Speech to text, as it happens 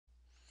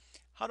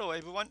Hello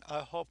everyone, I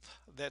hope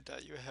that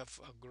you have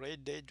a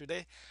great day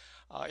today.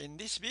 In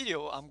this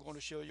video, I'm going to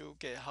show you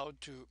how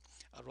to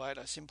write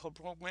a simple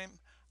program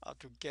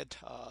to get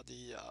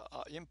the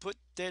input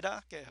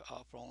data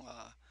from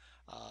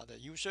the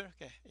user.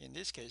 In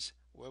this case,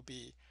 will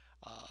be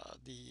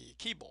the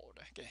keyboard.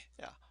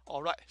 Yeah.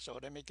 All right. So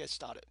let me get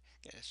started.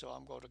 So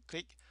I'm going to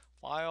click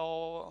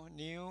File,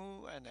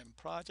 New, and then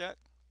Project,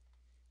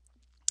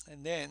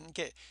 and then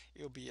it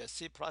will be a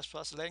C++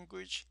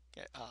 language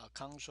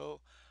console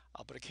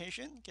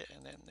application.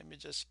 And then let me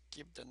just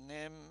give the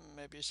name,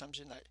 maybe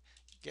something like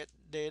get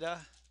data,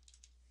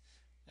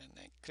 and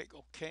then click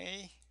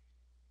OK,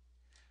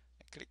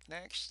 and click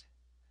next,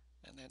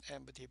 and then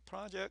empty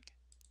project,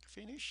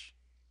 finish,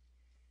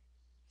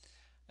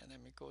 and then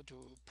we go to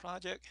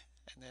project,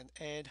 and then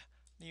add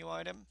new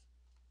item.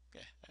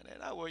 And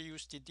then I will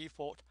use the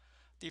default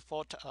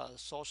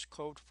source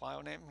code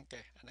file name.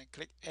 And then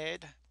click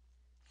add,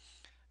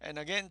 and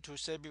again, to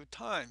save you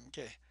time,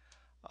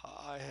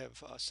 I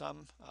have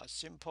some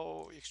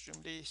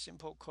extremely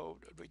simple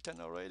code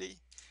written already.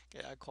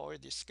 I call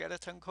it the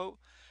skeleton code.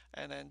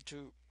 And then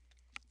to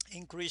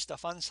increase the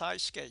font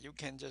size, you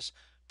can just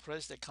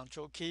press the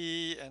Control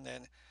key and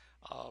then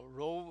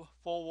roll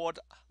forward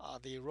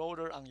the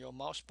roller on your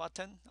mouse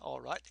button. All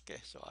right.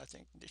 So I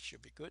think this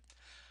should be good.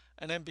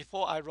 And then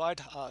before I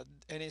write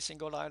any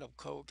single line of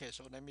code,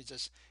 so let me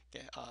just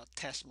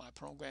test my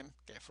program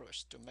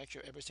first to make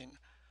sure everything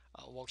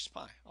works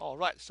fine. All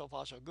right, so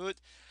far so good.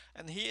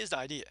 And here's the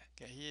idea.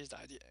 Here's the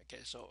idea.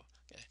 So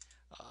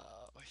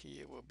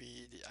here will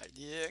be the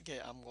idea.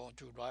 I'm going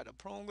to write a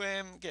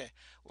program.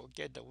 We'll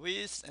get the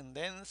width and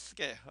length.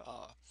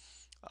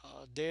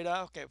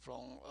 Data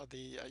from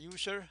the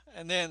user,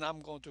 and then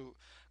I'm going to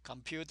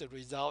compute the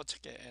result.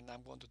 And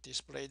I'm going to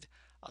display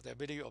the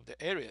value of the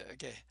area.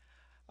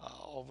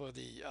 Over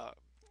the uh,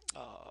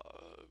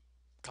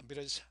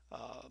 computer's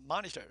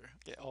monitor,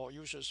 or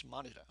user's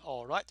monitor.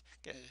 All right.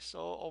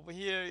 So over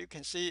here you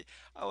can see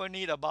I will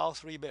need about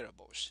three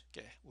variables.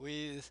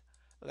 Width,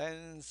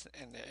 length,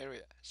 and the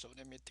area. So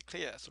let me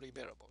declare three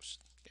variables.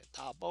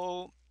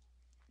 Double,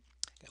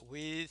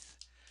 width,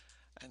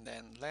 and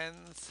then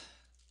length,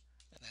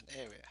 and then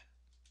area.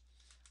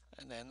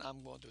 And then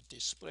I'm going to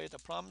display the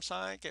prompt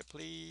sign.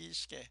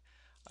 Please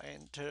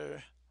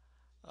enter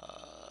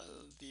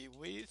the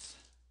width.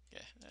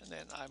 And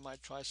then I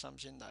might try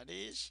something like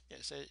this.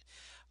 Say,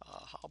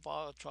 how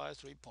about try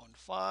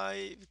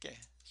 3.5?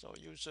 So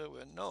user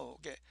will know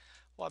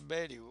what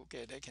value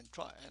they can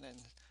try. And then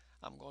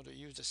I'm going to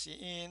use the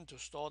cin to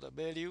store the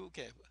value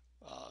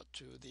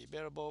to the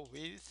variable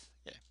width.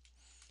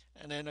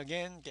 And then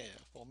again,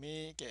 for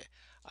me,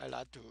 I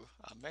like to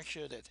make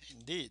sure that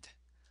indeed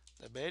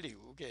the value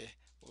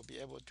will be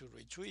able to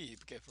retrieve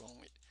from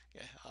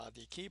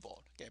the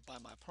keyboard by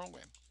my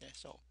program.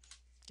 So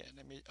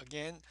let me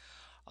again,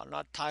 I'm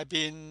not type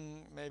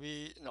in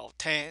maybe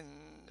 10,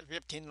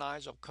 15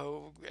 lines of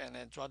code and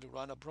then try to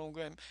run a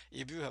program.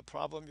 If you have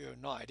problem, you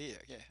have no idea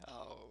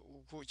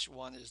which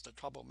one is the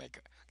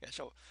troublemaker.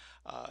 So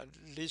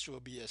this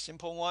will be a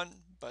simple one,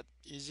 but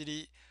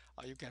easily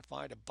you can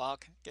find a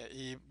bug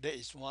if there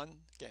is one.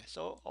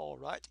 So all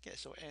right.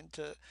 So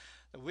enter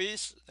the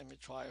width. Let me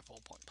try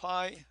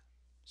 4.5.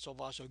 So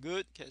far so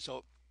good.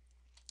 So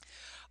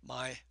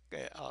my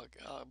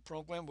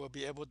program will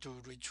be able to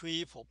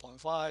retrieve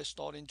 4.5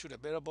 stored into the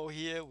variable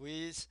here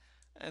with,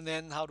 and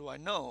then how do I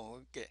know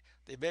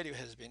the value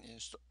has been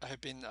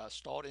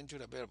stored into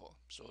the variable.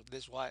 So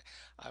that's why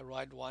I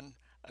write one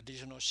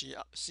additional C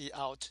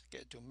out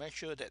to make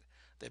sure that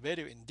the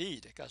value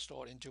indeed got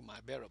stored into my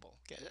variable.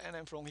 And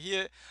then from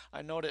here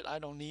I know that I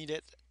don't need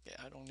it.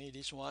 I don't need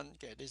this one.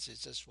 This is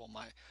just for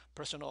my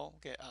personal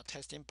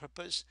testing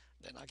purpose.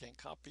 Then I can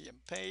copy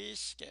and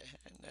paste.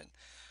 And then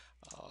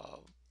uh,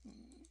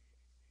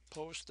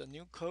 post the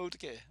new code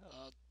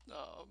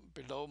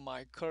below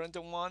my current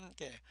one.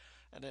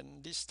 And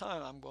then this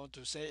time I'm going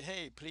to say,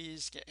 hey,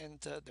 please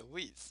enter the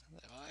width,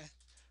 right?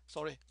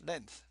 Sorry,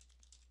 length.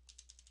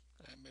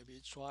 And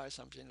maybe try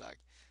something like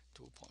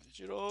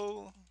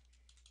 2.0.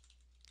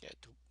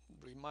 To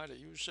remind the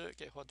user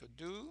what to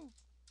do.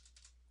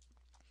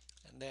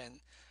 And then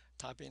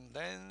type in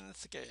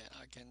length.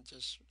 I can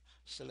just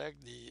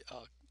select the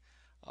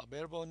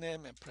variable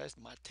name and press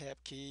my tab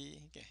key.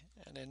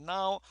 And then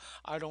now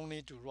I don't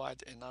need to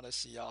write another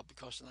CR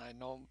because I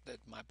know that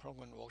my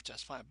program works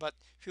just fine. But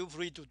feel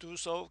free to do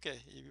so.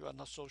 If you are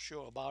not so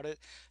sure about it.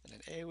 And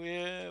then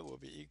area will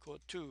be equal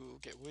to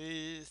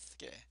width.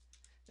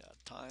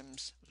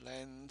 Times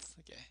length.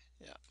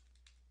 Yeah.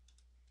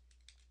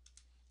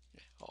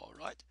 All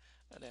right.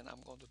 And then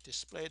I'm going to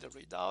display the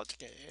readout.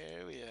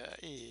 Area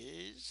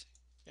is.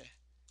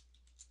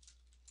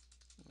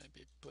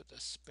 Maybe put a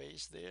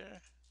space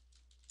there,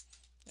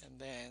 and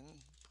then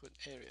put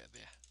area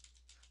there.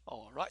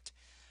 All right.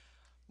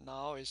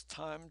 Now it's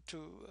time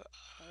to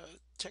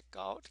check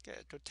out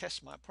to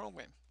test my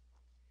program.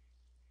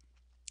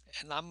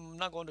 And I'm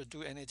not going to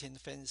do anything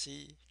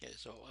fancy.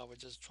 So I will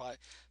just try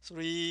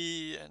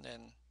 3 and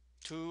then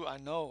 2, I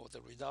know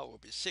the result will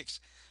be 6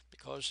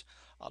 because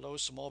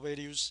those small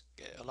values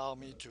allow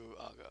me to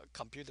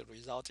compute the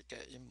result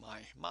in my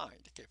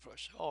mind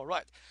first. All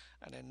right,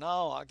 and then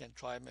now I can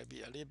try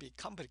maybe a little bit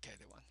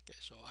complicated one.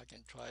 So I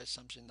can try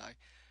something like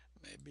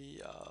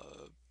maybe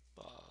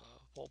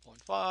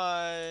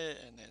 4.5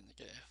 and then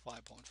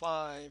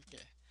 5.5.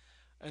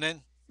 And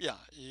then yeah,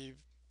 if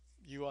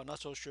you are not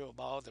so sure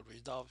about the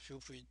result, feel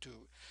free to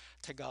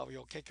take out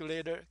your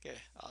calculator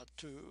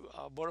to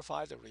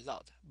verify the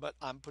result. But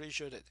I'm pretty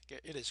sure that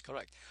it is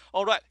correct.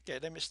 All right,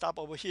 let me stop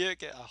over here.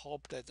 I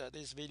hope that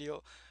this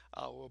video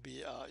will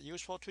be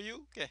useful to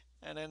you.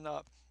 And then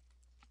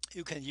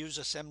you can use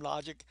the same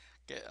logic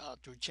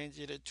to change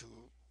it to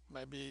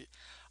maybe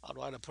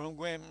write a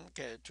program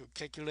to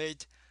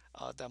calculate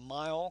the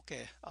mile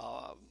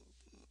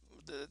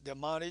the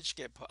mileage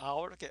per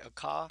hour a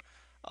car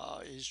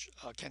is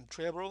can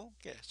travel.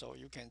 So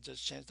you can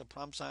just change the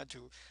prompt sign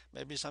to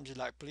maybe something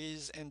like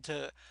please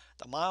enter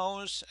the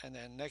miles, and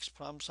then next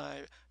prompt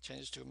sign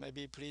change to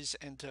maybe please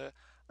enter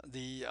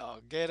the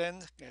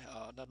gallon,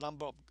 the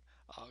number of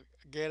uh,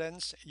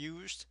 gallons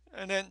used,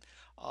 and then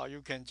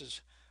you can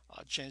just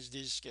change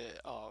this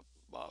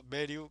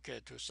value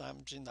to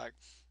something like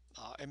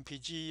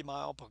mpg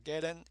mile per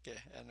gallon,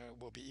 and it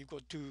will be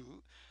equal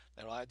to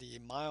right, the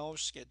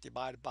miles get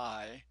divided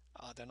by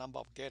the number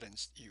of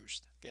gallons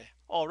used.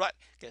 All right.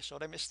 So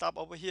let me stop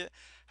over here.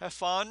 Have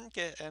fun.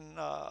 And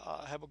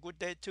have a good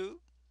day too.